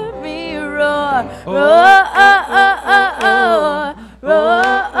hear me roar, roar,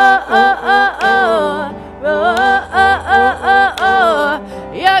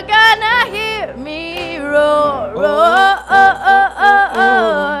 you're gonna hear me roar, roar,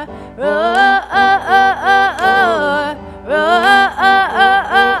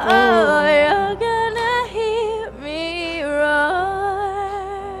 you're gonna hear me roar.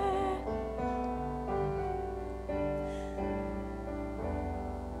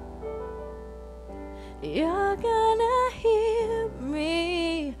 You're gonna hear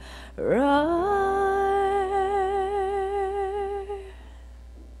me roar.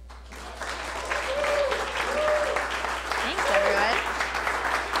 Thanks, everyone.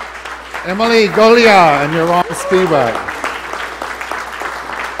 Emily, Goglia, and Yaron, Spiwak.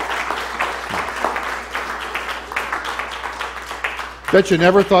 Bet you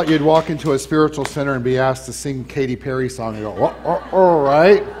never thought you'd walk into a spiritual center and be asked to sing Katy Perry song and go, oh,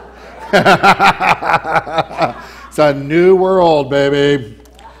 right? It's a new world, baby.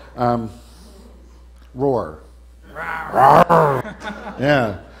 Roar.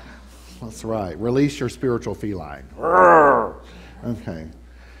 Yeah, that's right. Release your spiritual feline. Okay.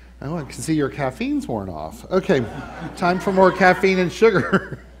 Oh, I can see your caffeine's worn off. Okay, time for more caffeine and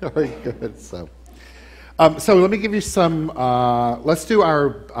sugar. All right, good. So let me give you some, let's do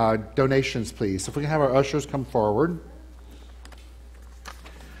our donations, please. If we can have our ushers come forward.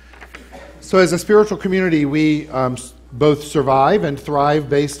 So as a spiritual community, we both survive and thrive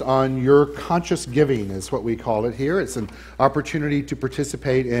based on your conscious giving, is what we call it here. It's an opportunity to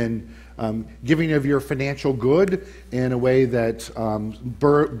participate in giving of your financial good in a way that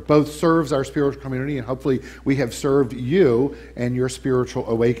both serves our spiritual community, and hopefully we have served you and your spiritual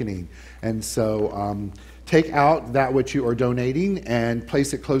awakening. And so take out that which you are donating and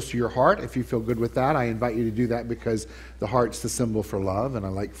place it close to your heart. If you feel good with that, I invite you to do that, because the heart's the symbol for love, and I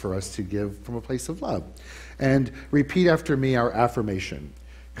like for us to give from a place of love. And repeat after me our affirmation.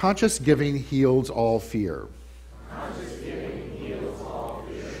 Conscious giving heals all fear. Conscious giving heals all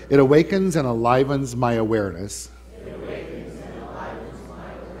fear. It awakens and enlivens my awareness. It awakens and enlivens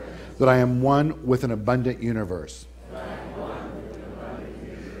my awareness. That I am one with an abundant universe. That I am one with an abundant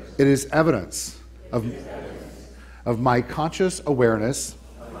universe. It is evidence of my conscious awareness,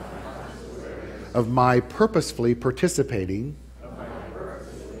 of my purposefully participating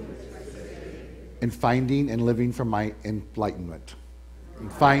in finding and living from my enlightenment. In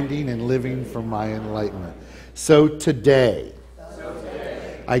finding and living from my enlightenment. So today,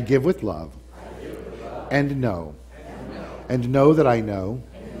 I give with love, and know that I know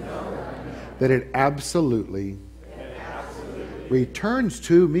that it absolutely returns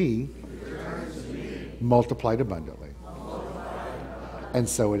to me multiplied abundantly. And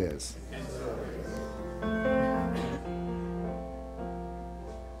so it is.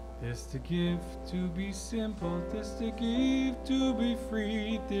 This to give, to be simple, this to give, to be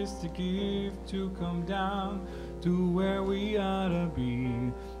free, this to give, to come down to where we ought to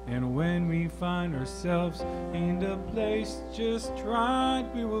be. And when we find ourselves in the place just right,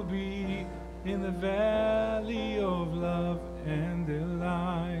 we will be in the valley of love and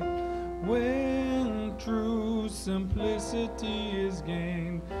delight. When true simplicity is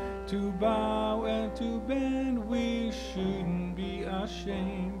gained, to bow and to bend, we shouldn't be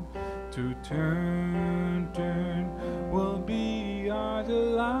ashamed. To turn will be our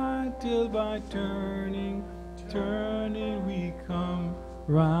delight, till by turning we come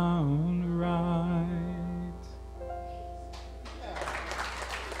round right.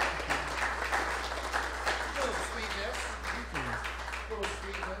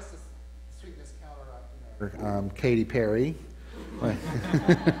 Katy Perry.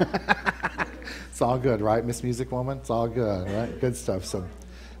 It's all good, right, Miss Music Woman? It's all good, right? Good stuff. So,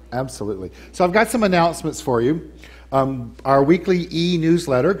 absolutely. So I've got some announcements for you. Our weekly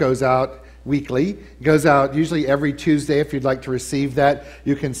e-newsletter goes out weekly. It goes out usually every Tuesday. If you'd like to receive that,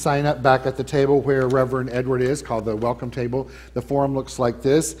 you can sign up back at the table where Reverend Edward is, called the Welcome Table. The form looks like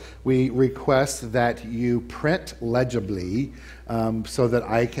this. We request that you print legibly so that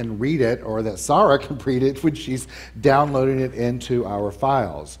I can read it, or that Sarah can read it when she's downloading it into our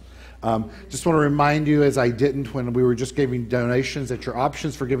files. Just want to remind you, as I didn't when we were just giving donations, that your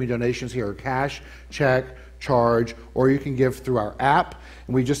options for giving donations here are cash, check, charge, or you can give through our app.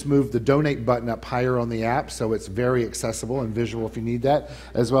 And we just moved the donate button up higher on the app, so it's very accessible and visual if you need that,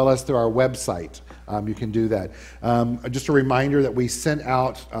 as well as through our website. You can do that. Just a reminder that we sent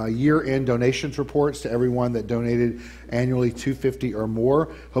out year-end donations reports to everyone that donated annually $250 or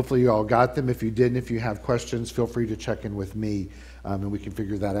more. Hopefully you all got them. If you didn't, if you have questions, feel free to check in with me. And we can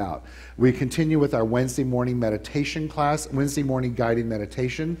figure that out. We continue with our Wednesday morning meditation class, Wednesday morning guided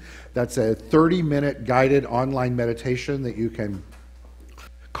meditation. That's a 30-minute guided online meditation that you can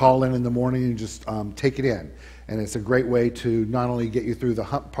call in the morning and just take it in. And it's a great way to not only get you through the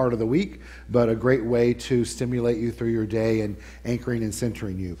hump part of the week, but a great way to stimulate you through your day and anchoring and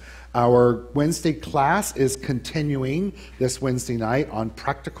centering you. Our Wednesday class is continuing this Wednesday night on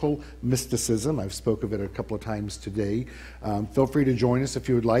practical mysticism. I've spoke of it a couple of times today. Feel free to join us if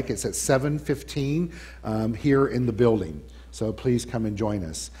you would like. It's at 7:15 here in the building. So please come and join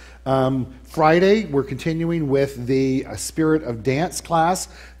us. Friday, we're continuing with the Spirit of Dance class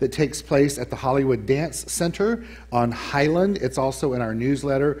that takes place at the Hollywood Dance Center on Highland. It's also in our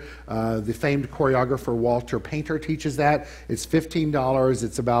newsletter. The famed choreographer Walter Painter teaches that. It's $15.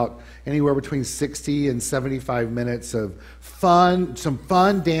 It's about anywhere between 60 and 75 minutes of fun, some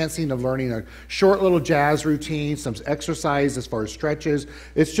fun dancing, of learning a short little jazz routine, some exercise as far as stretches.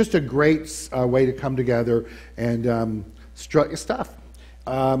 It's just a great way to come together and strut your stuff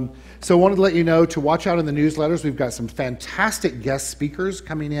So I wanted to let you know to watch out in the newsletters. We've got some fantastic guest speakers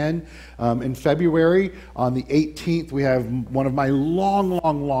coming in February. On the 18th, we have one of my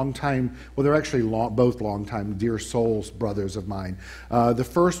long time, well, they're actually both long time dear souls brothers of mine. The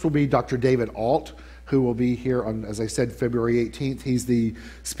first will be Dr. David Alt, who will be here on, as I said, February 18th. He's the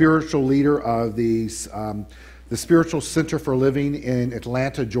spiritual leader of the Spiritual Center for Living in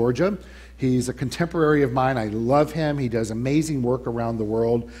Atlanta, Georgia. He's a contemporary of mine. I love him. He does amazing work around the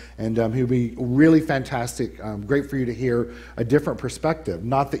world, and he'll be really fantastic. Great for you to hear a different perspective.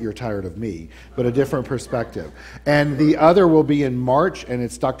 Not that you're tired of me, but a different perspective. And the other will be in March, and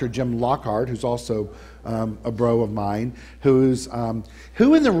it's Dr. Jim Lockhart, who's also a bro of mine, who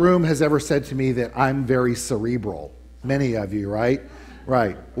in the room has ever said to me that I'm very cerebral? Many of you, right?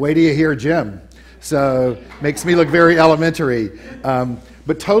 Right. Wait till you hear Jim. So makes me look very elementary.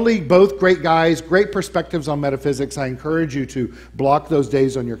 But totally both great guys, great perspectives on metaphysics. I encourage you to block those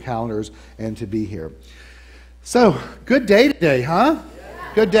days on your calendars and to be here. So, good day today, huh?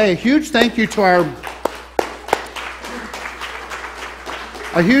 Good day. A huge thank you to our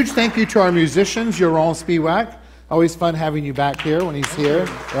musicians, Yaron, Spiwak. Always fun having you back here when he's here,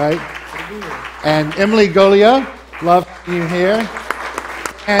 right? And Emily Goglia, love having you here.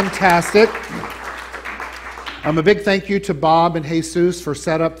 Fantastic. A big thank you to Bob and Jesus for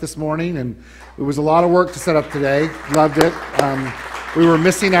setup this morning, and it was a lot of work to set up today. Loved it. We were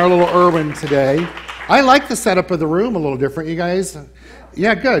missing our little Irwin today. I like the setup of the room a little different, you guys.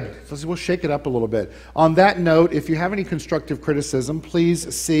 Yeah, good. We'll shake it up a little bit. On that note, if you have any constructive criticism,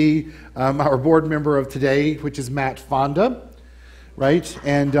 please see our board member of today, which is Matt Fonda, right?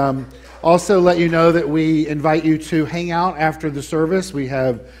 And also let you know that we invite you to hang out after the service. We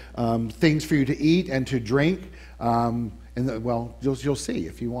have things for you to eat and to drink. Well, you'll see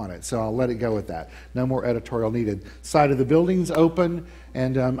if you want it. So I'll let it go with that. No more editorial needed. Side of the building's open,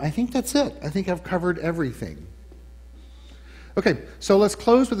 and I think that's it. I think I've covered everything. Okay, so let's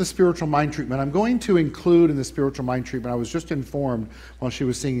close with the spiritual mind treatment. I'm going to include in the spiritual mind treatment, I was just informed while she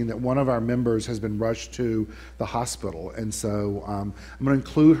was singing that one of our members has been rushed to the hospital. And so I'm going to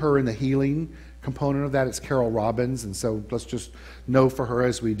include her in the healing component of that. It's Carol Robbins, and so let's just know for her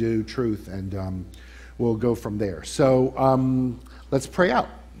as we do truth, and we'll go from there. So let's pray out.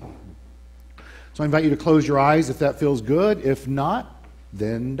 So I invite you to close your eyes if that feels good. If not,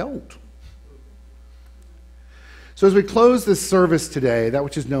 then don't. So as we close this service today, that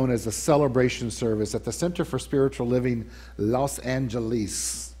which is known as the celebration service at the Center for Spiritual Living, Los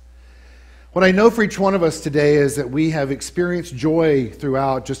Angeles, what I know for each one of us today is that we have experienced joy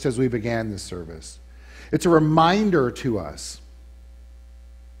throughout just as we began this service. It's a reminder to us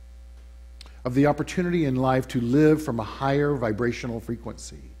of the opportunity in life to live from a higher vibrational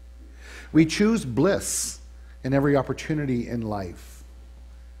frequency. We choose bliss in every opportunity in life,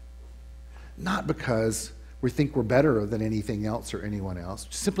 not because we think we're better than anything else or anyone else,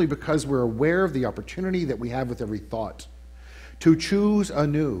 simply because we're aware of the opportunity that we have with every thought to choose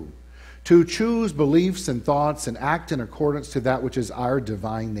anew, to choose beliefs and thoughts and act in accordance to that which is our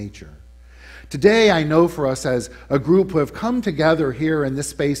divine nature. Today, I know for us as a group who have come together here in this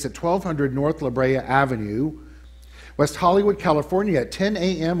space at 1200 North La Brea Avenue, West Hollywood, California, at 10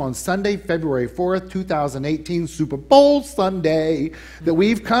 a.m. on Sunday, February 4th, 2018, Super Bowl Sunday, that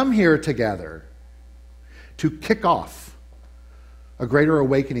we've come here together to kick off a greater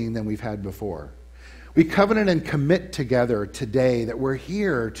awakening than we've had before. We covenant and commit together today that we're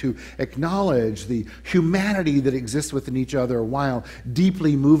here to acknowledge the humanity that exists within each other while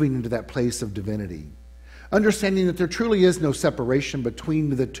deeply moving into that place of divinity. Understanding that there truly is no separation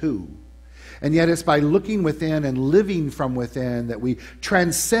between the two. And yet it's by looking within and living from within that we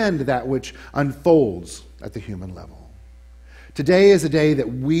transcend that which unfolds at the human level. Today is a day that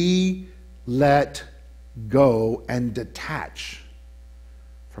we let go and detach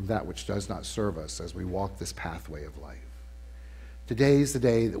from that which does not serve us as we walk this pathway of life. Today is the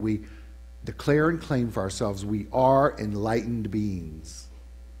day that we declare and claim for ourselves we are enlightened beings.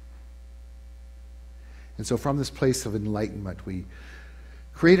 And so from this place of enlightenment, we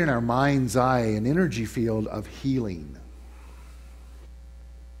create in our mind's eye an energy field of healing.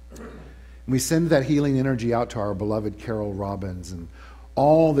 And we send that healing energy out to our beloved Carol Robbins and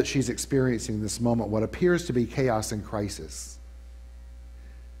all that she's experiencing in this moment, what appears to be chaos and crisis.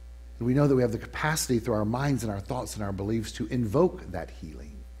 And we know that we have the capacity through our minds and our thoughts and our beliefs to invoke that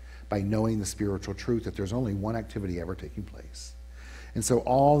healing by knowing the spiritual truth that there's only one activity ever taking place. And so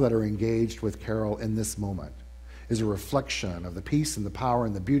all that are engaged with Carol in this moment is a reflection of the peace and the power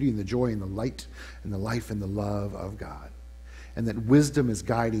and the beauty and the joy and the light and the life and the love of God. And that wisdom is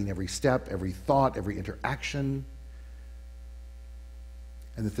guiding every step, every thought, every interaction.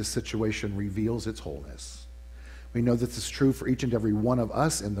 and that this situation reveals its wholeness. We know that this is true for each and every one of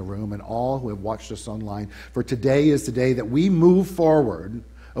us in the room and all who have watched us online. For today is the day that we move forward,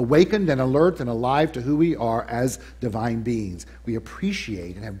 awakened and alert and alive to who we are as divine beings. We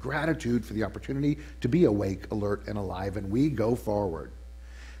appreciate and have gratitude for the opportunity to be awake, alert, and alive, and we go forward,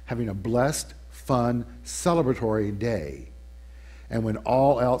 having a blessed, fun, celebratory day. And when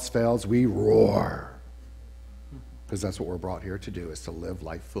all else fails, we roar, because that's what we're brought here to do, is to live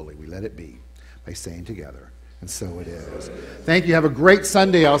life fully. We let it be by saying together, and so it is. Thank you. Have a great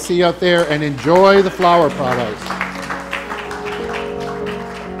Sunday. I'll see you out there, and enjoy the flower products.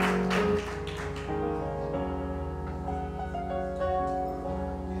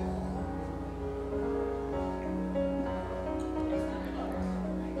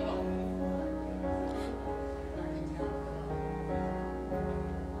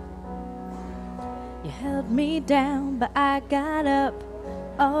 You held me down, but I got up,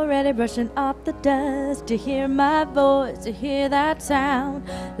 already brushing off the dust. To hear my voice, to hear that sound,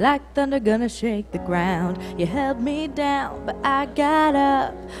 like thunder gonna shake the ground. You held me down, but I got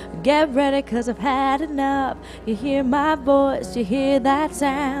up. Get ready, 'cause I've had enough. You hear my voice, you hear that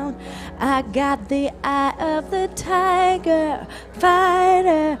sound. I got the eye of the tiger,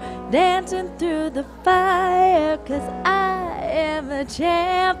 fighter, dancing through the fire, 'cause I am a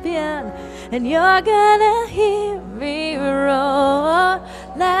champion, and you're gonna hear me roar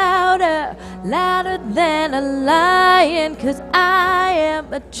louder, louder than a lion, 'cause I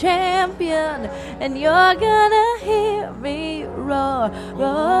am a champion, and you're gonna hear me roar,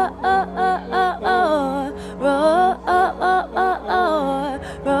 roar, oh, oh, oh, oh, roar, oh, oh, oh, oh,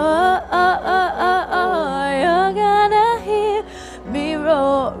 roar, oh, oh, oh, oh, you're gonna hear me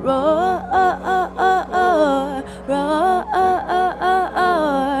roar, roar, oh, oh, oh, oh, roar, oh, oh, oh,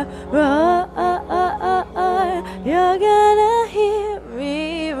 oh, roar, oh, oh, oh, oh, you're gonna hear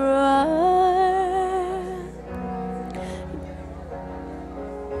me roar.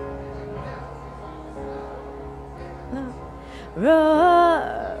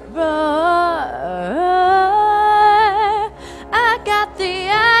 Roar, roar, roar. I got the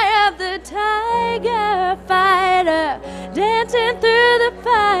eye of the tiger, fighter, dancing through the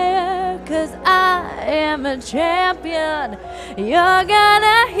fire, 'cause I am a champion. You're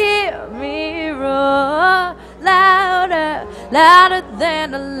gonna hear me roar louder, louder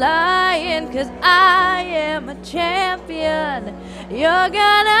than a lion, 'cause I am a champion. You're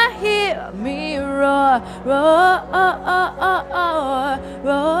gonna hear me roar, roar, oh, oh, oh, oh,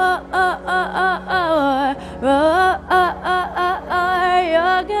 roar, oh, oh, oh, oh, roar, oh, oh, oh, oh.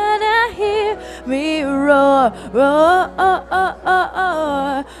 You're gonna hear me roar, roar, oh, oh, oh,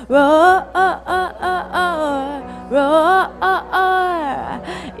 oh, roar, oh, oh, oh, oh, roar, oh, oh.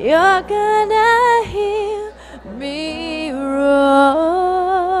 You're gonna hear me roar.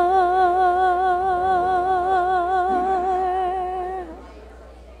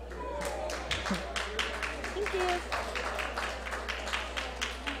 Thank you.